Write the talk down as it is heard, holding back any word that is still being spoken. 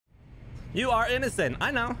You are innocent.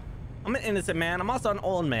 I know. I'm an innocent man. I'm also an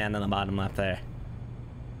old man in the bottom left there.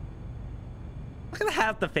 Look at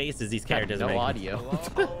half the faces these characters no make. audio.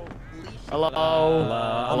 Hello.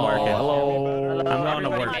 I'm working. Hello. I'm going to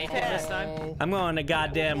work. I'm going to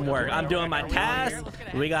goddamn work. I'm doing my task.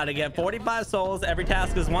 We got to get 45 souls. Every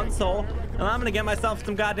task is 1 soul. And I'm going to get myself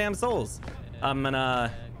some goddamn souls. I'm going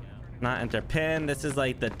to not enter pin. This is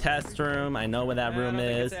like the test room. I know where that room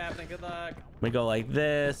is. We go like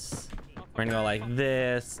this. We're going to go like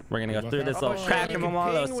this. We're going to go through this little crack in the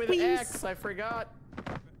wall. I forgot.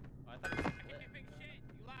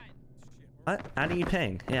 What? How do you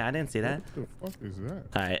ping? Yeah, I didn't see that. What the fuck is that?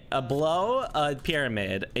 All right, a blow, a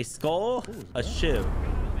pyramid, a skull, a shoe,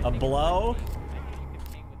 a blow,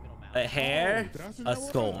 a hair, a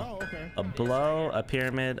skull, a blow, a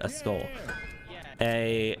pyramid, a skull,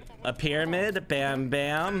 a pyramid, bam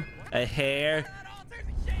bam, a hair,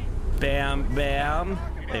 bam bam.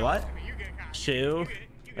 Wait, what? Shoe.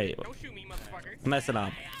 Wait, I'm messing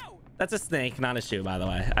up. That's a snake, not a shoe, by the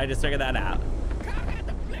way. I just figured that out.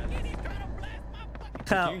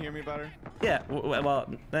 Can you hear me better? Yeah, well,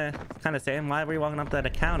 kind of same. Why were you walking up to the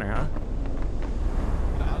counter, huh?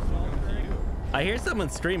 I hear someone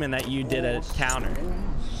screaming that you did a counter.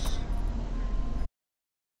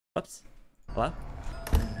 Whoops. Hello?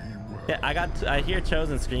 Yeah, I hear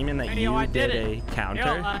Chosen screaming that you did a counter.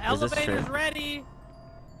 Is this true? Elevator's ready.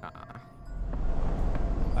 I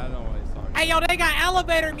don't know what he's talking about. Hey, yo, they got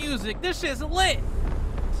elevator music. This shit's lit.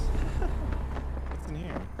 What's in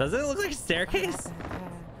here? Does it look like a staircase?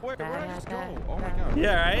 Wait, where did I just go? Oh my god.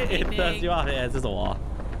 Yeah, right? It does you off. Yeah, it's just a wall.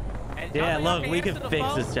 Yeah, look, we can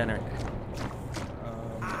fix this generator.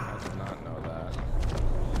 I did not know that.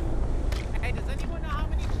 Hey, does anyone know how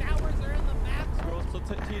many showers are in the map? Squirrel, so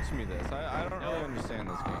teach me this. I don't really understand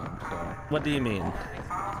this game, so. What do you mean?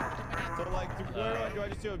 So, like, do I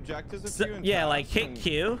just do objectives So, yeah, like hit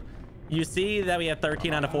Q. You see that we have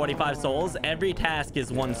 13 out of 45 souls. Every task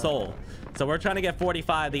is 1 soul. So we're trying to get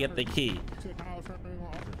 45 to get the key.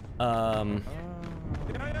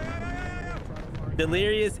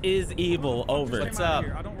 Delirious is evil. Over. What's up?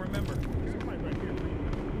 I don't remember.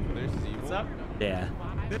 There's evil. What's up? Yeah.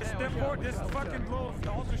 This fucking little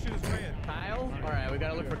altar shit is red. Kyle? All right, we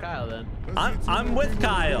gotta look for Kyle then. I'm with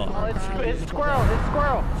Kyle. Oh, it's Squirrel. It's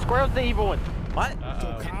Squirrel. Squirrel's the evil one. What?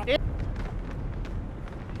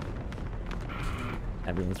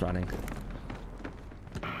 Everyone's running.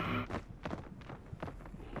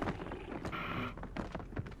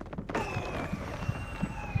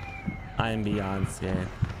 I am beyond scared.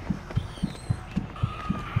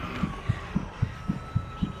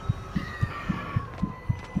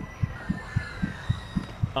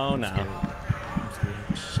 Oh no.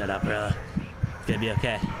 Shut up, bro. It's gonna be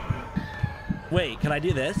okay. Wait, can I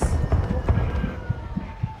do this?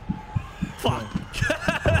 Fuck.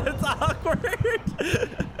 That's awkward.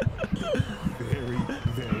 Very,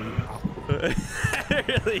 very awkward.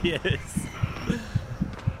 It really is.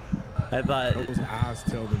 I thought those eyes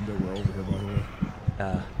tell them that we're over here,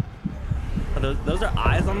 by the way. Those are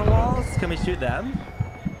eyes on the walls? Can we shoot them?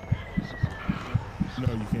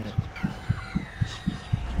 No, you can't.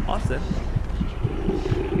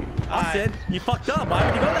 Austin, you fucked up. Why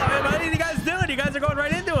would you go that way? What are you guys doing? You guys are going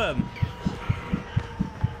right into him.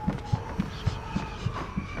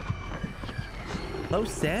 Low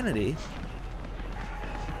sanity.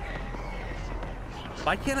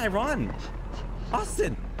 Why can't I run?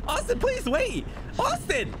 Austin, please wait.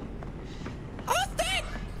 Austin,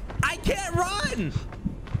 I can't run.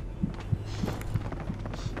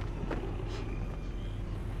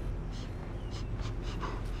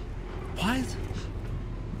 What?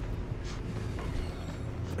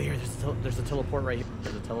 Here, there's a teleport right here.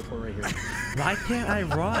 There's a teleport right here. Why can't I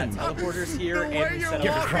run? Teleporter's here and we set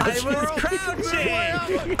You're up. crouching. I was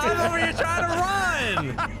crouching. I'm over here trying to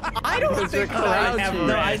run. I don't think I ever.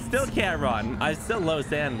 No, I still can't run. I'm still low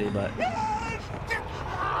sanity, but.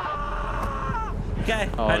 Okay,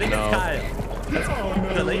 Oh, I think no. it's Kyle. That's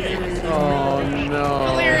Delirious. Oh no.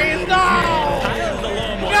 Delirious, no! Kyle's a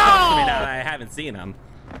little more close to me now that I haven't seen him.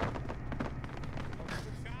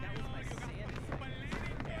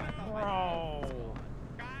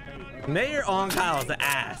 They're on Kyle's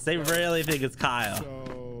ass. They really think it's Kyle.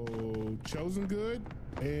 So, Chosen good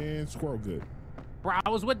and Squirrel good. Bro, I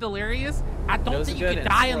was with Delirious. I don't Those think are you good could and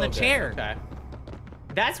die in the Squirrel chair. good. Okay.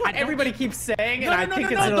 That's what everybody keeps saying, and I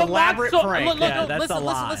think it's an the elaborate monster, prank. Look, Yeah, that's a listen.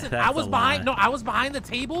 lie. That's That's I was a behind. lie. No, I was behind the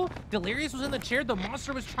table. Delirious was in the chair. The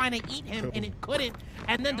monster was trying to eat him, and it couldn't.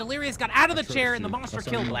 And then Delirious got out of the chair, and the monster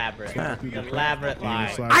killed him. Elaborate. Huh. Elaborate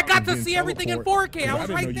lie. I got to see everything in 4K. I was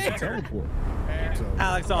right there.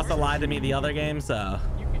 Alex also lied to me the other game, so.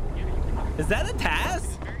 Is that a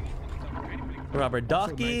Taz? Rubber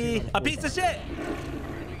ducky. A piece of shit.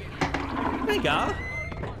 There you go.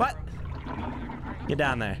 What? Get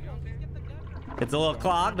down there. It's a little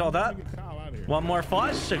clogged. Hold up. One more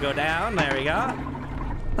flush should go down. There we go.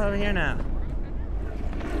 Over here now.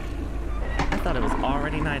 I thought it was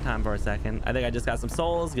already nighttime for a second. I think I just got some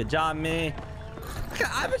souls. Good job, me.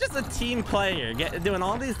 I'm just a team player. Doing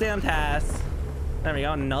all these damn tasks. There we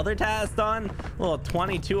go. Another task done. A little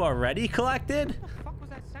 22 already collected. What the fuck was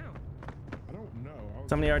that sound? I don't know.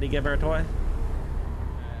 Somebody already give her a toy?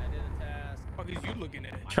 I did a task. What the fuck is you looking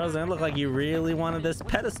at? Chosen, it looked like you really wanted this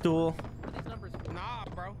pedestal. Nah,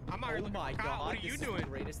 bro. I'm out here looking for Kyle. What are you doing?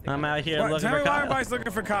 I'm out here What? looking Tell for me why Kyle. everybody's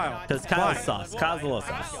looking for Kyle. Because Kyle's sus. Kyle's a little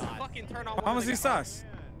sus. Fucking turn on How was he sus?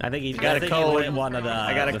 I think he got a code. One of the.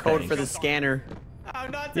 I got a code for the scanner.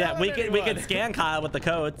 I'm not Yeah, we anyone. can scan Kyle with the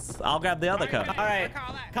codes. I'll grab the other code. All right,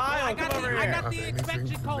 Kyle, come over I here. got the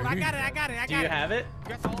inspection code. I got it. Do you have it? You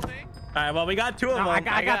got the whole thing? All right, well, we got two of them.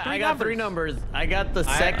 I got three numbers. I got the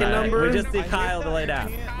All second right, number. we just need Kyle to lay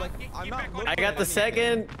down. I got the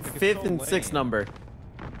second, fifth, and sixth number.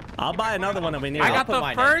 I'll buy another one if we need I it. got put the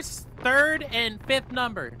mine first, third, and fifth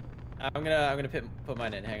number. I'm gonna put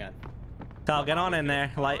mine in. Hang on. Kyle, get on in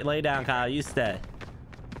there. Lay down, Kyle. You stay.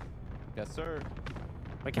 Yes, sir.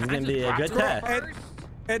 Wait, It's can I gonna just be a drop good it test. first?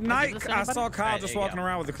 At night, this I anybody? saw Kyle Alright, just there you walking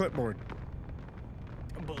around with a clipboard.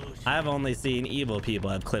 I've only seen evil people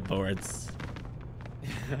have clipboards.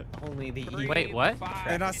 Only the Wait, what?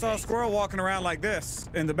 And I saw Squirrel walking around like this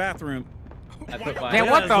in the bathroom. I put mine. Damn,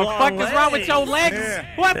 what the That's long fuck is wrong with your legs. legs?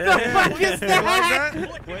 Yeah. What the fuck is Like that?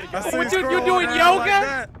 that? I seen What, you Squirrel doing walking around yoga? like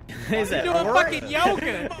that. Is You it? doing fucking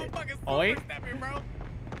yoga? Oi.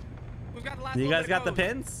 You guys got the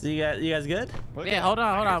pins? You guys good? Look Yeah, at- hold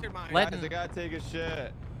on. Guys, they gotta take a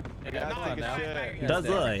shit. They gotta Come on take now. a shit. Does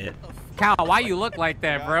look like it. Kyle, why you look like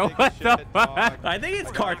that, bro? Gotta What take a the shit, fuck? dog. I think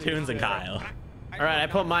it's cartoons and Kyle. All right, I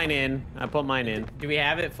put mine in. Do we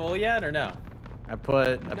have it full yet or no? I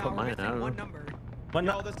put mine. I don't know. What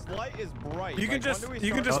No, no? this light is bright. You can Like, just when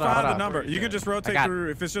do we start Hold on, find hold the on. number. You can just rotate got it.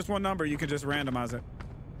 through. If it's just one number, you can just randomize it.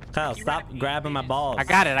 Kyle, stop grabbing my balls. I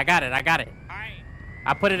got it.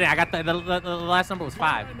 I put it in. I got the last number was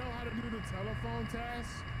 5. I know how to do the telephone task.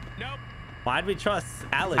 Why'd we trust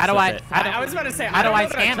Alex? How do with I? it? I was about to say. How do I don't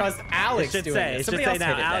know that scan it? trust Alex It should doing say. it. It should Somebody say else now.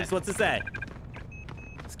 hit it Alex, then. what's it say?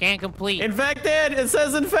 Scan complete. Infected. It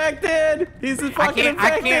says infected. He's fucking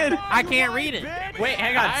infected. I can't read it. Wait,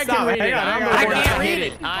 hang on. I Stop. can read Hang it. on. I can't read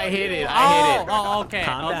it. I hit it. Oh, okay.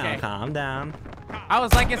 Calm okay. down. Calm down. I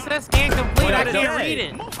was like, it says scan complete. What I did it can't say? read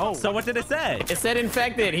it. Oh, So what did it say? It said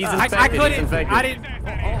infected. He's I infected. He's couldn't. infected. I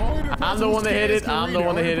didn't. I'm the one that hit it. I'm the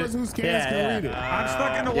one that hit it. Yeah. I'm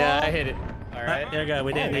stuck in the wall. Yeah, I hit it. All right. You're good.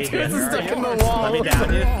 We didn't need Dude, you. it's stuck in the wall. Let me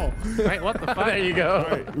down you. Wait, what the fuck? There you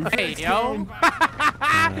go. Hey, yo.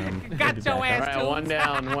 Got your All ass right, too. one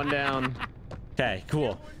down. One down. Okay,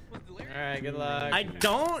 cool. All right, good luck. I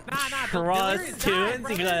don't Delirious trust died, Tunes bro.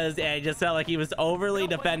 because I just felt like he was overly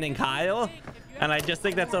defending Kyle. And I just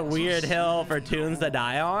think that's a weird hill for Tunes to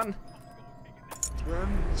die on.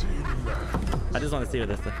 I just want to see what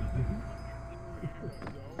this is.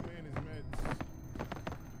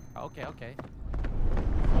 Okay.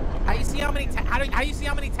 How you see how many? How you see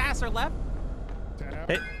how many tasks are left?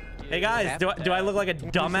 Hey guys, do I look like a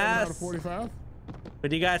dumbass? 45?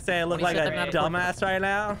 Would you guys say I look like a 27 out of 45. dumbass right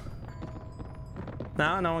now?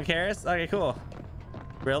 No one cares? Okay, cool.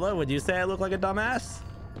 Rilla, would you say I look like a dumbass?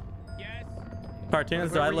 Yes.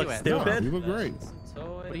 Cartoons, do Where I were look you at? No, you stupid? look great.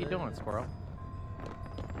 What are you doing, Squirrel?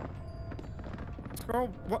 Squirrel,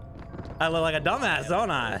 what? I look like a dumbass,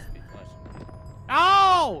 don't I?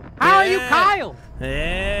 Oh! How are you, Yeah. Kyle?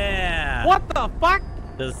 Yeah. What the fuck?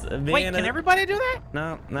 Just Wait, being can a- everybody do that?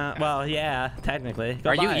 No. Well, yeah, technically. Go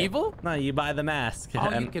Are you buy it. evil? No, you buy the mask. Oh,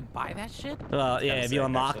 and- you could buy that shit? Well, yeah, kinda if you sick,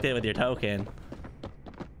 unlocked actually. it with your token.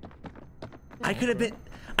 I could have been.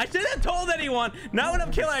 I should have told anyone. Now when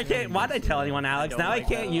I'm killer, I can't. Why'd I tell anyone, Alex? Now I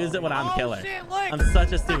can't use it when I'm Oh, killer. shit, look. I'm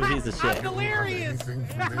such a stupid piece of I'm shit. delirious. Anything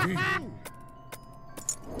for me?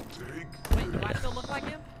 Wait, do I still look like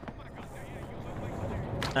him?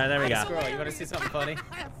 All right, there we go. Squirrel, you want to see something funny?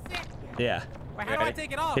 Yeah. Wait, how do I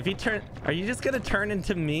take it off? If you turn, are you just gonna turn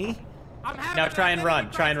into me? I'm having Now an try and run.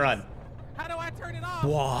 identity Try and run. crisis. How do I turn it off?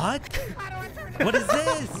 What? How do I turn it What is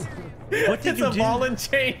off? this? What did It's you a do? ball and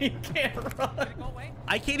chain. You can't run. Go away.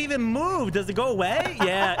 I can't even move. Does it go away?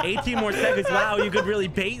 Yeah, 18 more seconds. Wow, you could really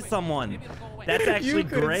bait someone. That's actually You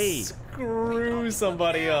could great. Screw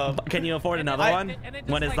somebody up. Can you afford another I- one? and it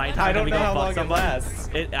just When it's like- nighttime, I don't can we know go how fuck long it someone? lasts.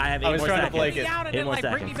 I have 8 I was more trying to seconds. blake it. Down and 8 then more like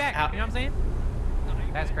bring me seconds. back. You know what I'm saying?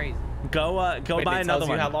 That's crazy. Go Wait, buy it another tells you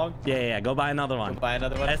one. how long? Yeah, go buy another one. Buy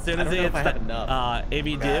another one. As soon I as don't know it's if I have enough. if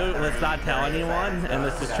you do, let's not tell anyone, and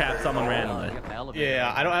let's just trap someone randomly.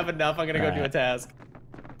 Yeah, I don't have enough. I'm gonna go do a task.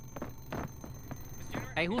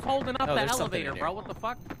 Hey, who's holding up Oh, the there's something elevator, in bro? here. What the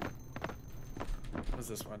fuck? What's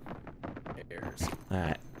this one? Airs. All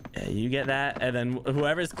right, yeah, you get that, and then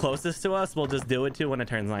whoever's closest to us, we'll just do it to when it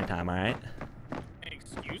turns nighttime. All right?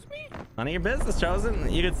 Excuse me? None of your business,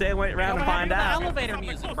 Chosen. You can stay and wait around and find The out. elevator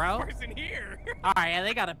music, bro. Person here. All right, yeah,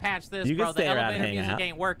 they gotta patch this, You can bro. stay The around and elevator hang music out.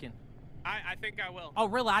 ain't working. I think I will. Oh,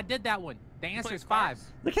 really? I did that one. The answer's 5.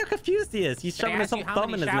 Look how confused he is. He's Did I shoving his ask whole you how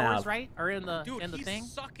thumb many in his showers, mouth. right? Or in the Dude, he's thing?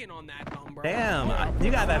 sucking on that thumb, bro. Damn,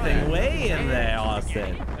 you got that thing way in there,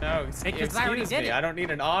 Austin. No, Hey, 'cause I already excuse did me. it. I don't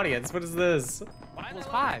need an audience. What is this? It was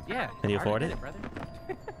 5, yeah. Can you I already afford it? did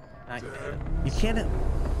brother. You can't.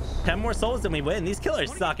 10 more souls and we win. These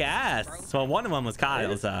killers suck ass. Well, one of them was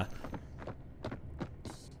Kyle's.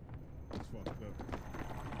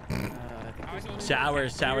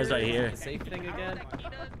 Showers right here. The safe thing again? He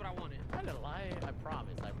does, but I want it. I'm not gonna lie, I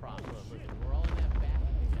promise. Look, listen, we're all in that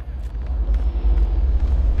bathroom.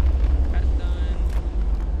 That's done.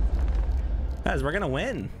 Guys, we're gonna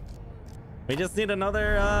win. We just need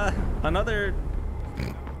another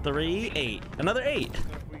 3, 8. Another 8.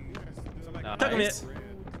 Nice.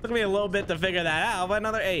 Took me a little bit to figure that out, but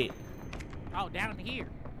another 8. Oh, down here.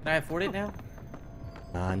 Can I afford it now?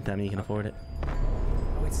 Tell me you can afford it.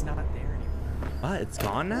 Oh, it's not there anymore. What? It's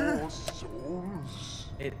gone now?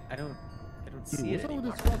 I don't see it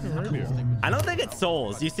anymore. I don't think it's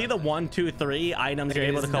souls. You see the 1, 2, 3 items you're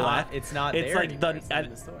able to collect? It's not It's there like anymore. It's not in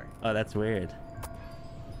the store. Oh, that's weird.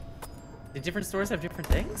 Did different stores have different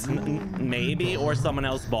things? Maybe, or someone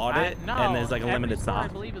else bought it, No, and there's like a every limited store, I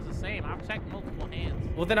stock. believe is the same. I've checked multiple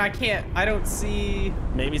hands. Well, then I don't see.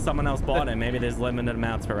 Maybe someone else bought it. Maybe there's limited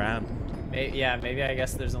amounts per round. Yeah, maybe I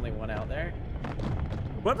guess there's only one out there.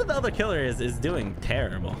 Whatever the other killer is doing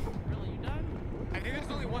terrible. Really, you done? I think there's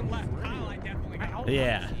only one left. Kyle, I definitely got it.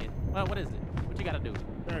 Yeah. Well, what is it? What you gotta do?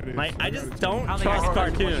 Like, I just don't I don't think I trust can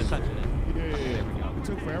touch it. cartoons. Touch it. Yeah, it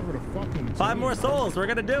took forever to fucking. 5 more souls. We're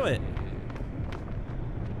gonna do it.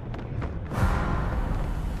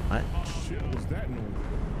 What? Shit, was that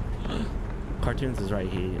noise? Cartoons is right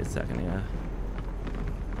here. A second, yeah.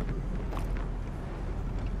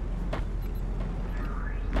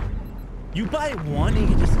 You buy one and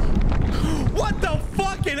you just. What the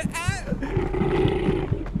fucking?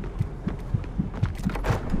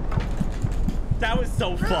 That was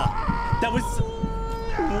so fucked. That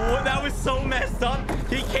was so messed up.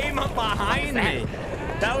 He came up behind me.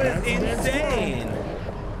 That was insane.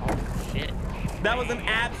 Shit. That was an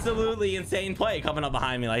absolutely insane play coming up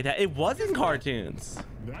behind me like that. It wasn't cartoons.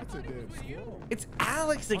 That's a dead squirrel. It's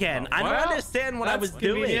Alex again. I don't Well, understand what I was that's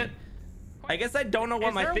convenient. doing. I guess I don't know what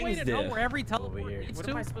Is my there a way things to do. know where every teleport Over here. leads What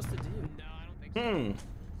to? am I supposed to do? No, I don't think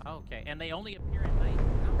so. Okay, and they only appear at night. I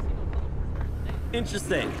don't see no teleports during the day.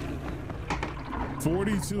 Interesting.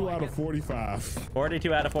 42 out of 45.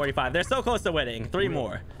 42 out of 45. They're so close to winning. 3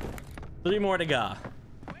 more. 3 more to go.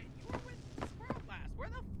 Wait, you were with the squirrel last. Where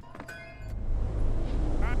the fuck?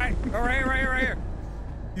 Right here.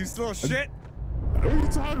 You still shit. What are you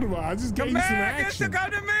talking about? I just gave you some action.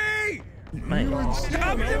 Come to me! Man. You were chilling. Come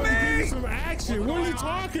I to was giving you me! some action. What are you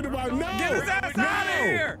talking about? No. Get his ass out of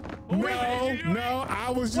here! No, I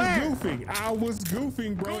was just goofing. I was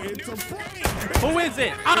goofing, bro. It's a prank. Who is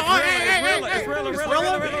it? It's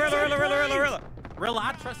Rilla. Rilla,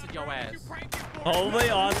 I trusted your ass. Hopefully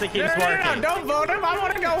Austin keeps No, working. don't vote him. I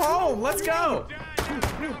want to go home. Let's go.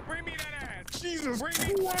 Bring me that ass. Jesus Bring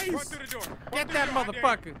me. Run Christ. through the door. Get that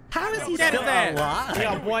motherfucker. How is he Get still his ass. alive? We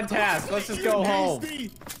got one task. Let's just go home.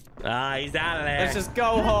 Beastie. He's out of there. Let's just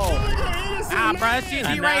go home. Ah, bro, it's And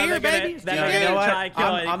GG now right they're here, gonna- baby. They're You gonna know what? try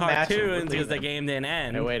killing I'm matching. We're cartoons because the leaving. game didn't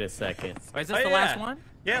end. Hey, wait a second. Wait, is this Oh, the yeah. last one?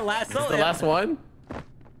 Yeah, last soul. The last one?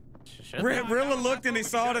 Rilla looked and he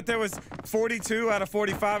saw that there was 42 out of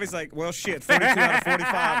 45. He's like, well, shit, 42 out of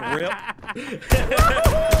 45. Rip.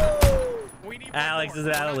 We need Alex one is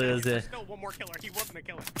more. out of We're not lose gonna- it. There's still one more killer. He wasn't a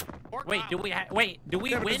killer. Or Wait, Kyle. do we Yeah, but win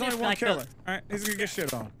there's only if one like killer. the All right, he's gonna get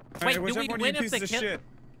shit on. All Wait, right, do whichever we one of win you if the pieces of kill- shit.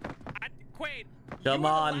 Quaid, Come you were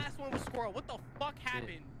on. the last one with squirrel. What the fuck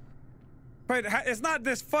happened? Wait, it's not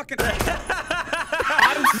this fucking.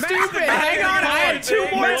 I'm stupid. Hang on. I had 2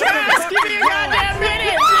 more tasks. Give me a goddamn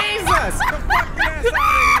minute. Jesus. Fuck your ass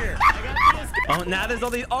out of here. Oh, now there's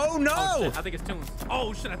only. Oh no! I think it's Toons.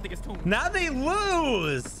 Oh shit, I think it's Toons. Now they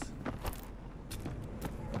lose.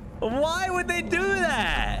 Why would they do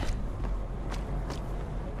that?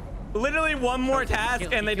 Literally one more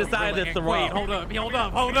task and they decided to throw. Wait, hold up.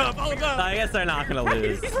 I guess they're not gonna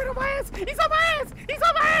lose. He's on my ass. He's on my ass. He's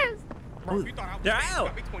on my ass. Bro, if you thought I was They're fake, you out.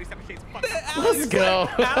 got me 27 shades of fucking. Let's go.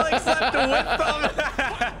 Alex left the whip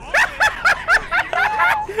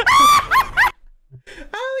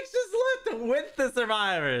Alex just left with the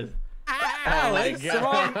survivors. Alex,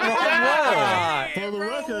 wrong word. For the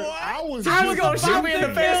record, I was I was just gonna shoot me in the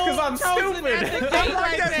joking. face because I'm stupid.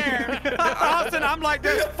 Right there. Austin, I'm like,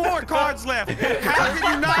 there's 4 cards left. How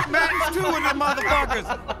can you not match 2 of them motherfuckers?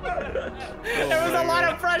 There was a lot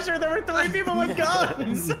of pressure. There were 3 people with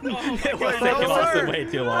guns. It was taking no, Austin sir. way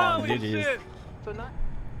too long. Holy GG's. shit.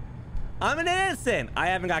 I'm an innocent. I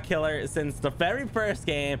haven't got killer since the very first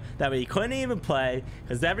game that we couldn't even play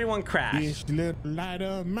because everyone crashed. This little light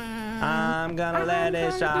of mine. I'm gonna let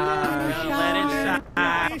it shine. Gonna let it shine.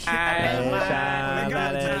 Let it shine.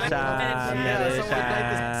 Let it shine.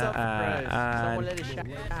 Let it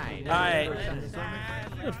shine. All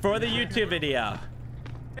right. For the YouTube video,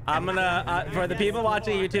 I'm gonna for the people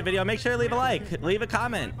watching the YouTube video, make sure to leave a like, leave a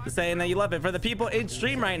comment saying that you love it. For the people in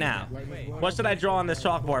stream right now, what should I draw on this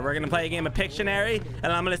chalkboard? We're gonna play a game of Pictionary,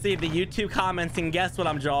 and I'm gonna see if the YouTube comments can guess what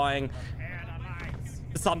I'm drawing.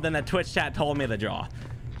 Something that Twitch chat told me to draw.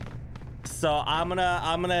 So I'm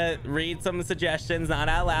gonna read some suggestions, not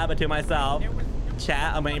out loud, but to myself.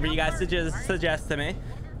 Chat, I'm waiting for you guys to just suggest to me.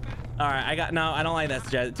 All right, I don't like that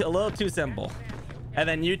suggestion. A little too simple. And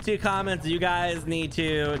then YouTube comments, you guys need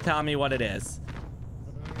to tell me what it is.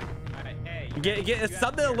 Get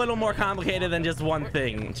something a little more complicated than just one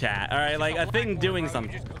thing, chat. All right, like a thing doing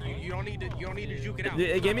something. You don't need to juke it out.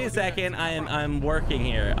 Give me a second. I'm working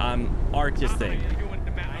here. I'm artisting.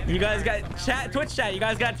 You guys got chat, Twitch chat. You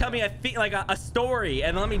guys got to tell me a story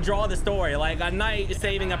and let me draw the story, like a knight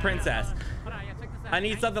saving a princess. I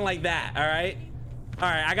need something like that. All right. All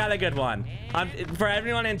right, I got a good one. For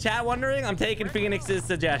everyone in chat wondering, I'm taking Phoenix's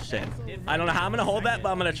suggestion. I don't know how I'm gonna hold that, but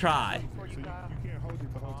I'm gonna try. So you can't hold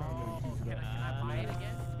it the whole time that you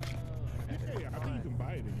use it. Yeah, I think you can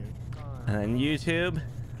buy it again. And then YouTube,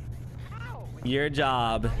 your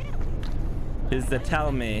job is to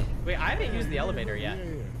tell me Wait, I haven't used the elevator yet. Yeah.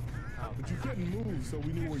 But you couldn't move, so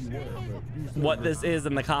we knew where you were. But you still what this is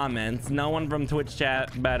in the comments. No one from Twitch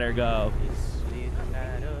chat better go.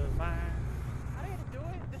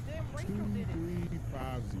 2350.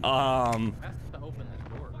 That's to open this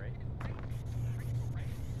door, right?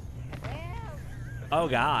 Oh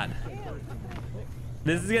God.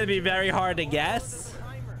 This is gonna be very hard to guess,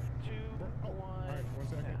 Alright, 1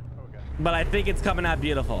 second. but I think it's coming out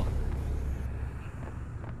beautiful.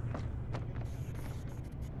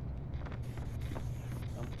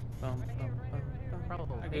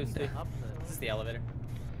 This is the elevator.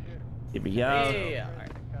 Here we go. Yeah.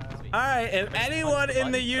 All right, if anyone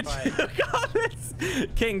in the YouTube comments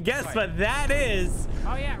can guess what that is,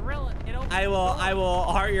 Oh yeah, really? It opens I will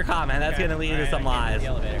heart your comment. That's gonna lead to some lies. The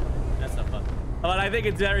elevator. That's not fun. But I think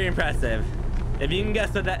it's very impressive. If you can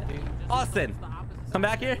guess what that, Austin, come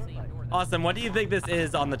back here. Austin, what do you think this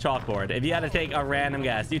is on the chalkboard? If you had to take a random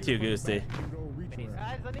guess, you too, Goosey.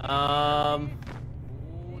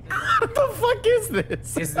 What the fuck is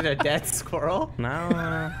this? Is it a dead squirrel?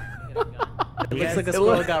 No. It looks like a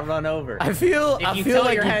squirrel got run over. I feel If you feel tilt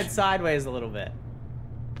like your you- head sideways a little bit.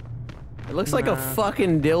 It looks like a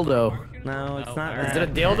fucking dildo. No, it's not Is that. it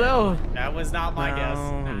a dildo? That was not my guess.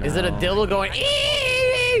 No. Is it a dildo going?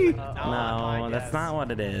 "Ee!" No, that's not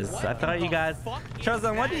what it is. I thought you guys...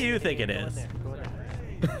 Chosen, what do you think it is?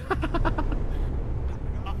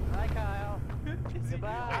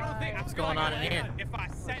 What's going on in here? If I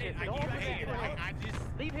said it, I get paid. Like, I just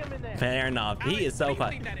Leave him in there. Fair enough. He is so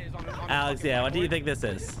fun. that is on the Alex, yeah, what do you think this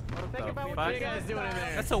is?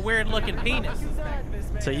 That's a weird looking penis.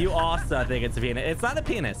 So you also think it's a penis. It's not a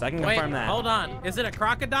penis. I can Wait, confirm that. hold on. Is it a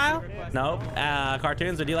crocodile? Nope.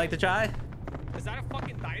 Cartoons, would you like to try? Is that a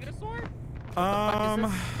fucking dinosaur?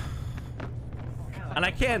 And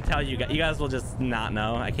I can't tell you guys. You guys will just not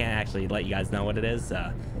know. I can't actually let you guys know what it is.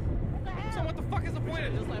 So what the fuck is the point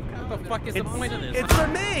of this? What the fuck is the point of this? It's for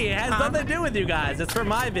me. It has nothing to do with you guys. It's for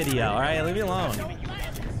my video. All right, leave me alone.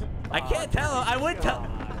 I can't tell. I would tell.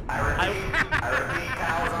 I repeat,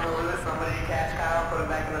 Kyle's on the loose. Somebody catch Kyle, put him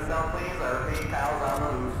back in the cell, please. I repeat, Kyle's on the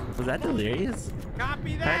loose. Was that delirious?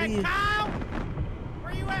 Copy How that, do you- Kyle!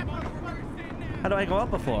 Where you at, motherfucker? How do I go up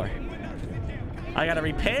before? I gotta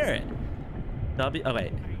repair it. W. Oh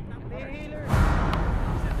wait.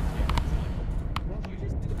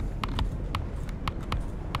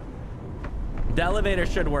 The elevator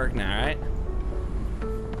should work now, right?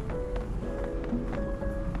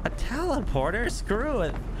 A teleporter? Screw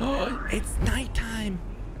it. It's nighttime.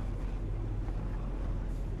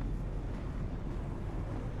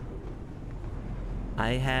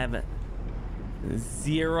 I have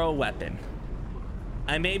 0 weapon.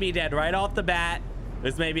 I may be dead right off the bat.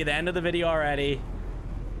 This may be the end of the video already.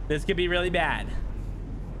 This could be really bad.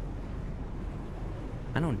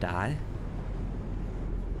 I don't die.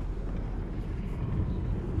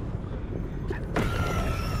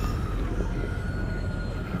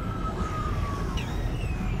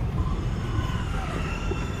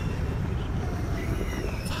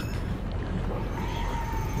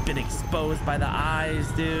 Been exposed by the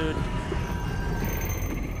eyes, dude.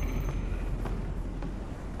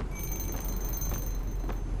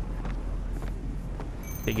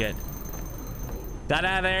 Be good. Got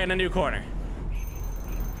out of there in a new corner.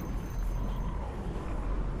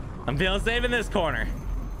 I'm feeling safe in this corner.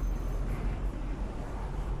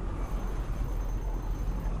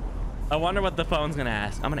 I wonder what the phone's gonna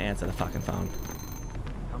ask. I'm gonna answer the fucking phone.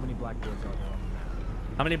 How many blackboards are there on the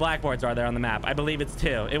map? How many blackboards are there on the map? I believe it's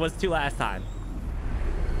 2. It was 2 last time.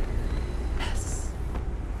 Yes.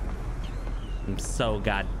 I'm so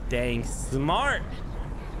goddamn smart.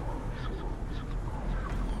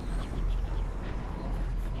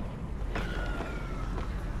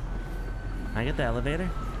 Can I get the elevator?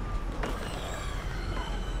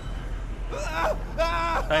 All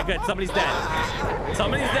right, good. Somebody's dead.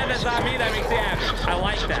 Somebody's dead. That's not me. That makes me happy. I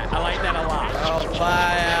like that. I like that a lot. Oh,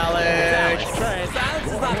 bye, Alex. Alex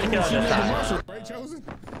is not the killer this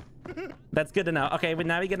time. That's good to know. Okay, but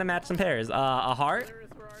now we get to match some pairs. A heart,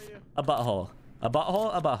 a butthole, a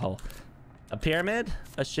butthole, a butthole, a pyramid,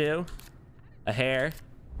 a shoe, a hair,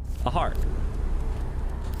 a heart,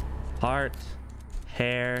 heart,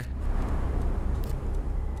 hair,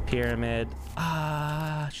 pyramid.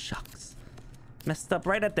 Ah, shucks. Messed up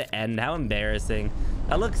right at the end. How embarrassing.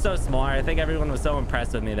 I look so smart. I think everyone was so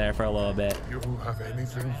impressed with me there for a little bit. You have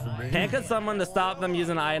anything for me? Can't get someone to stop them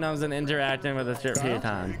using items and interacting with a short period of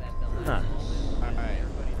time. Huh. Alright.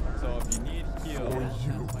 So if you need heals,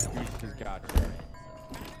 Goose has got you.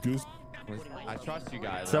 Goose. I trust you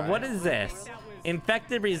guys. So what is this?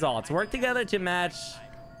 Infected results. Work together to match.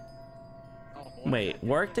 Wait,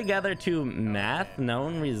 work together to math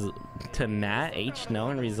known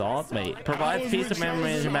known results. Wait, provides peace of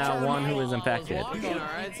memory about one who is infected.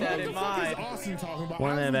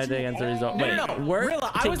 One infected against the result. Wait, work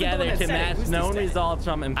together to match known results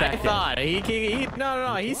from infected. I thought he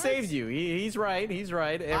no, he saved you. He's right. He's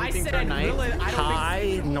right. Everything's nice.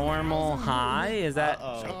 High, normal, high. Is that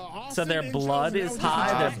so? Their blood is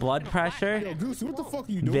high. Their blood pressure.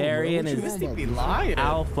 Variant is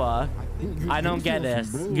alpha. I don't get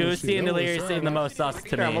this. Goosey and Delirious seem the most sus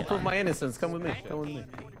to me. I'm gonna prove my innocence. Come with me. Come with me.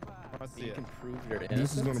 You can prove your innocence.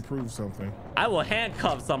 This is gonna prove something. I will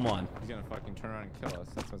handcuff someone. He's gonna fucking turn around and kill us.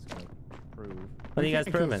 That's what's gonna prove. What are you guys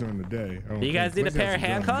proving? You guys need a pair of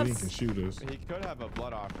handcuffs? He could have a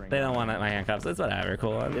blood offering. They don't want my handcuffs. It's whatever.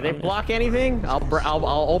 Cool. Did they block anything? I'll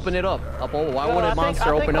open it up. Why would a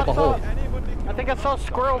monster open up a hole? I think I saw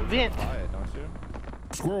Squirrel vent.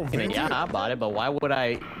 Squirrel vent? Yeah, I bought it, but why would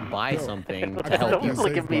I buy something to help you?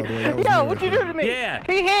 Look at me. Yo, what you do to me? Yeah.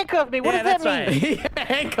 He handcuffed me. What does that mean? He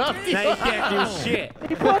handcuffed you. Now you can't do shit.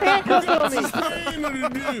 He put handcuffs on me.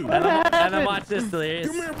 And I'm watching this, Delirious.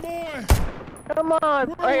 Come here, boy. Come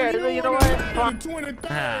on. Right here, you know what? The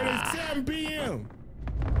 23rd at 7 p.m.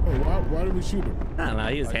 Oh, why did we shoot him? I don't know.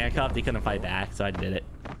 He was handcuffed. He couldn't fight back, so I did it.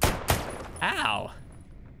 Ow.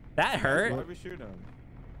 That hurt. Why did we shoot him?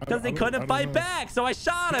 Because he couldn't fight back, so I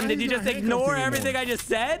shot him. Did you just ignore everything I just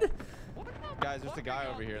said? Guys, there's a guy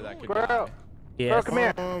over here that could. Squirrel. Yes. Come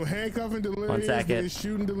here. Handcuffing Delirious, 1 second. then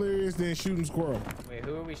shooting Delirious, then shooting Squirrel. Wait,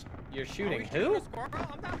 who are we? You're shooting who?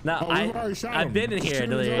 No, I've been in here,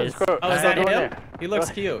 Delirious. Oh, is that him? He looks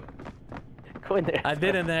cute. Go in there. I've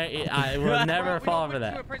been in there. I will never fall for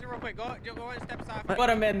that. Put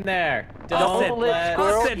him in there.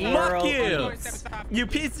 Austin, fuck you. You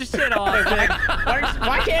piece of shit, Austin.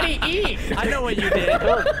 Why can't he eat? I know what you did.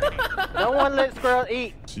 No one let Squirrel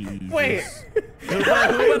eat. Jesus. Wait. Who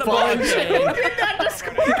put a ball chain?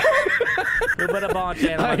 Who put a ball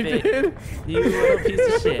chain on my feet? You little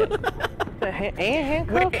piece of shit. And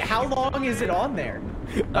handcuffs? Wait, how long is it on there?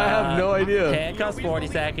 I have no idea. Handcuffs 40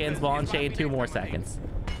 seconds, ball and chain 2 more seconds.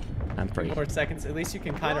 I'm free. 2 more seconds. At least you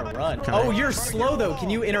can kind of run. Oh, you're slow though. Can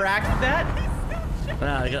you interact with that?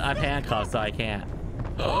 No, I'm handcuffed, so I can't.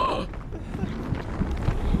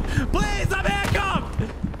 Please, I'm handcuffed!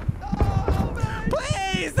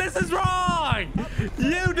 Please, this is wrong!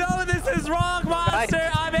 You know this is wrong,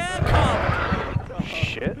 monster! I'm handcuffed!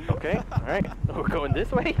 Shit, okay. Alright, we're going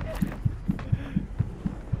this way.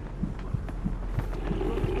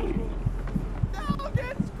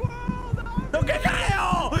 Don't get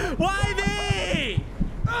Kyle! Why me?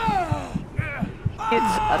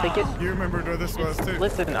 I think it's. You remember where this was too.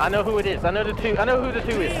 Listen, I know who it is. I know the two. I know who the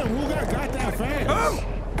two is. Damn, who got that fast?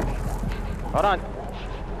 Hold on.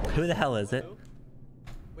 Who the hell is it?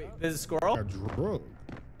 Wait, this is Squirrel? A drug.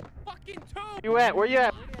 You at? Where you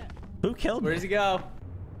at? Who killed Where me? does he go?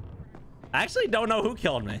 I actually don't know who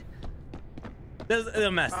killed me. This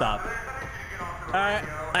is messed up. All right,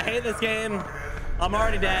 I hate this game. I'm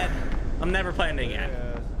already dead. I'm never playing it again.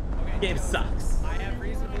 Okay. Game sucks. I have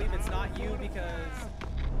reason to believe it's not you because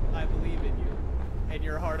I believe in you and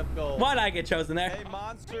your heart of gold. Why'd I get chosen there? Hey,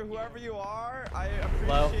 monster, whoever you are, I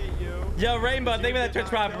Hello? appreciate you. Yo, Rainbow, thank you for that Twitch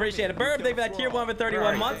Prime. Appreciate it. Burb, thank you for that tier 1 for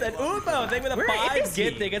 31 months. And Umo, thank you for the 5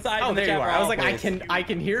 gifting. It's Oh, in the there you chat are. for I was all, like, please. I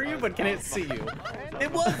can hear you, but can it see you?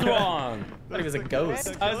 It was wrong. I thought he was a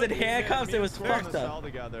ghost. I was in handcuffs. It was fucked All up.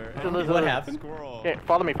 together. What happened? Squirrel. Okay,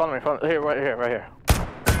 follow me. Follow me. Follow. Here, right here.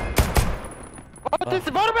 Vote this.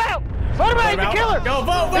 Vote him out. Vote him out. He's a killer. Go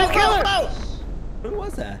vote, He's a vote, killer. vote, vote. Who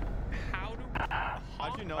was that?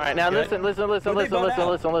 How'd you know? All right, now listen. Who'd they vote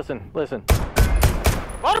out? Listen.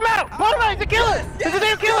 Vote him out. Vote him out. He's a killer. He's a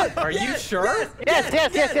damn killer. Are you sure? Yes.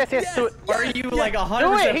 Do it. Are you like Do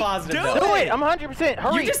 100% it. positive? Do though? it. I'm 100%.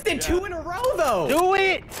 Hurry. You just did 2 in a row, though. Do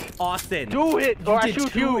it. Austin. Do it. Or I did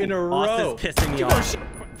shoot 2 you. in a row. Austin's pissing me off.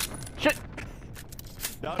 Shit.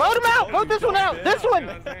 Vote him out. Vote this one out. This one.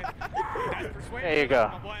 There you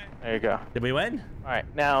go. There you go. Did we win? All right.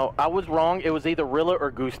 Now I was wrong. It was either Rilla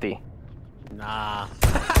or Goosty. Nah.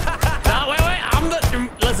 No, wait.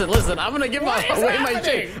 Listen. I'm gonna give away my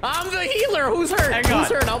chain. I'm the healer. Who's hurt? Hang on. Who's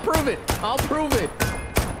hurt? I'll prove it.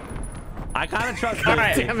 I kind of trust All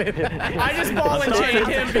right. Goosty. Damn it. I just ball and chained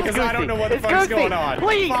him because I don't know what the It's fuck's Goosty. going on.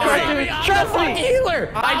 Please, Fine. trust me.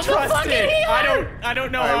 Healer. I trust it. I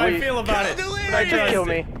don't know how I feel about it. I Just trust kill it.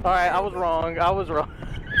 me. All right. I was wrong.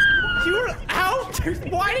 You were how?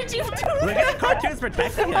 Why did you do Look at that? the cartoons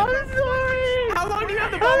protecting him. I'm sorry. How long do you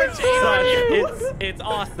have the ball and chain on Sorry, you? it's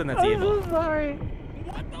Austin that's I'm evil. so sorry.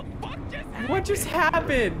 What just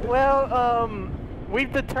happened? Well,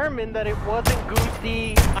 we've determined that it wasn't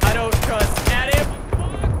Goosty. I don't trust Adam.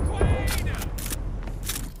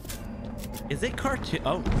 Is it cartoon?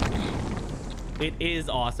 Oh, it is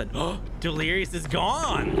Austin. Oh, Delirious is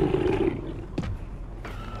gone.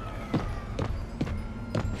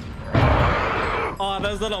 Oh,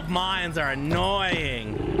 those little mines are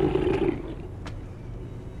annoying.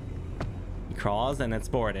 He crawls and it's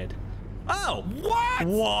boarded. Oh, what?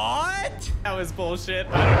 What? That was bullshit.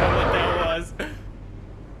 I don't know what that was.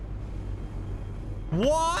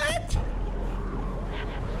 What?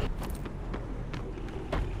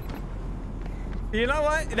 You know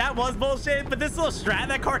what? That was bullshit, but this little strat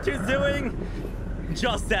that cartoon's doing,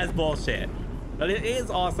 just as bullshit. But it is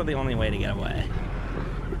also the only way to get away.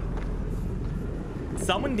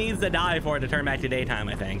 Someone needs to die for it to turn back to daytime,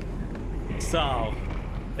 I think. So,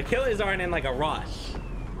 the killers aren't in like a rush.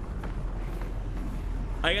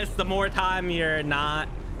 I guess the more time you're not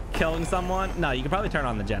killing someone, no, you can probably turn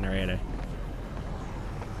on the generator.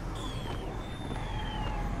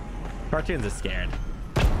 Cartoons is scared.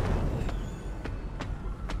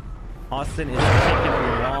 Austin is kicking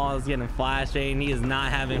the walls, getting flashing. He is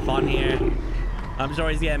not having fun here. I'm sure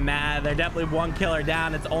he's getting mad. They're definitely one killer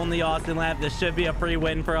down. It's only Austin left. This should be a free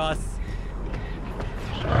win for us.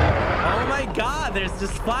 Oh my God, there's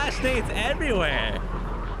just flash nades everywhere.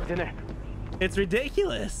 It's in there. It's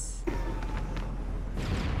ridiculous.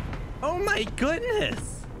 Oh my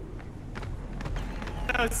goodness.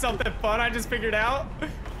 That was something fun I just figured out.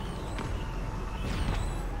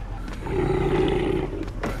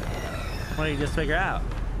 What did he just figure out?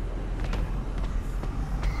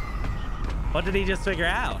 What did he just figure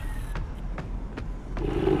out?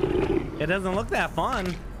 It doesn't look that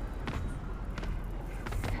fun.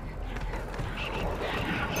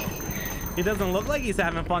 He doesn't look like he's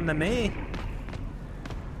having fun to me.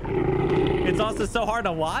 It's also so hard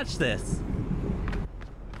to watch this.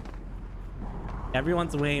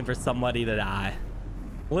 Everyone's waiting for somebody to die.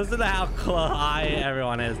 Listen to how high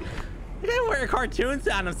everyone is. Look at where cartoons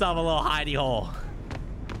found himself a little hidey hole.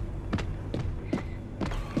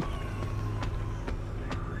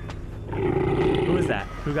 Who is that?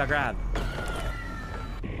 Who got grabbed?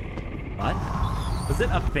 What? Was it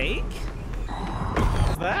a fake?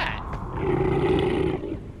 What's that?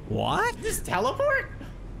 What? Just teleport?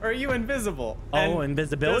 Or are you invisible? Oh, And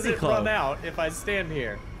invisibility does it cloak. run out if I stand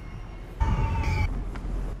here?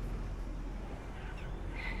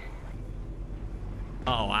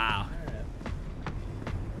 Oh, wow.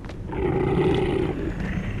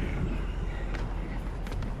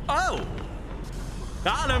 Oh!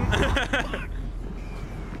 Got him!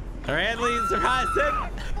 Randomly surprised him.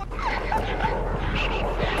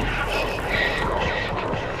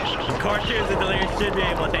 Cartoons and Delirious should be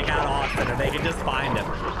able to take out Austin if they can just find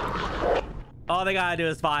him. All they gotta do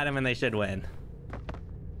is find him and they should win.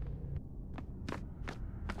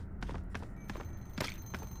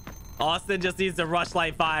 Austin just needs to rush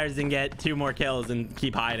light fires and get 2 more kills and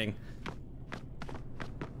keep hiding.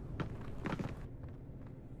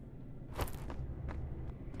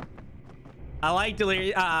 I like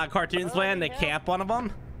Delirious Cartoons plan to camp one of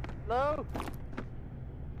them. Hello?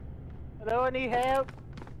 Hello, I need help.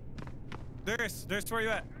 There's where you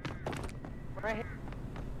at? Right here.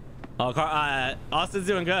 Oh, Austin's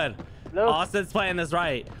doing good. Hello? Austin's playing this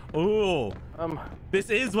right. Ooh. This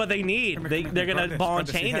is what they need. They're gonna ball and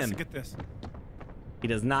chain him. Get this. He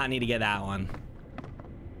does not need to get that one.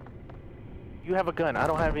 You have a gun. I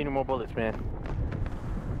don't have any more bullets, man.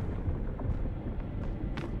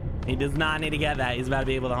 He does not need to get that. He's about to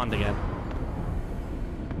be able to hunt again.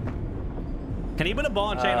 Can he put a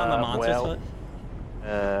ball and chain on the monster's foot?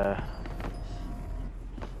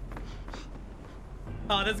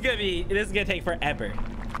 Oh, this is gonna take forever.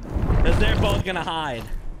 Because they're both gonna hide.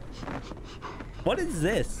 What is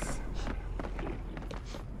this?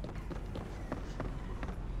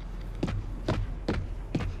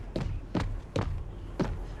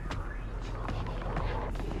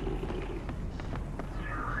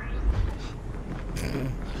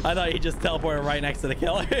 I thought you just teleported right next to the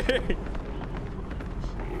killer.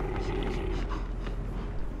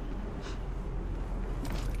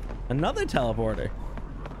 Another teleporter.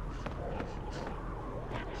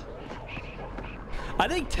 I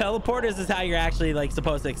think teleporters is how you're actually like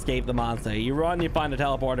supposed to escape the monster. You run, you find a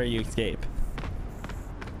teleporter, you escape.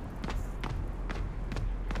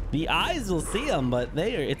 The eyes will see them, but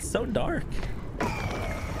it's so dark.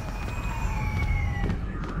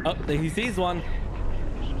 Oh, he sees one.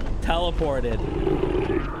 Teleported.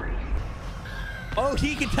 Oh,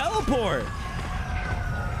 he can teleport.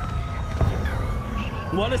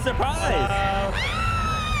 What a surprise.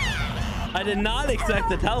 I did not expect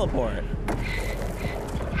the teleport.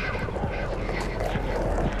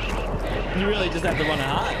 You really just have to run and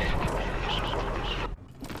hide.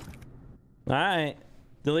 All right.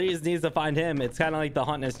 Delirious needs to find him. It's kind of like the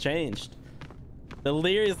hunt has changed.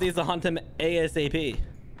 Delirious needs to hunt him ASAP.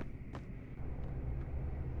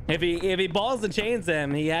 If he balls and chains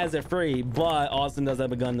him, he has it free. But Austin does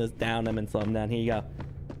have a gun to down him and slow him down. Here you go.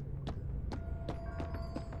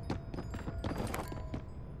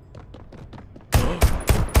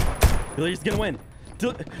 Delirious gonna win.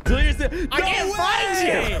 Delirious. I can't find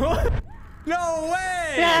you. No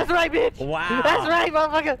way! Yeah, that's right, bitch. Wow. That's right,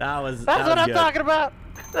 motherfucker. That's what I'm talking about.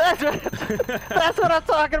 That's what I'm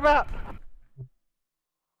talking about.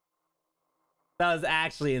 That was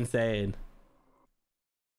actually insane.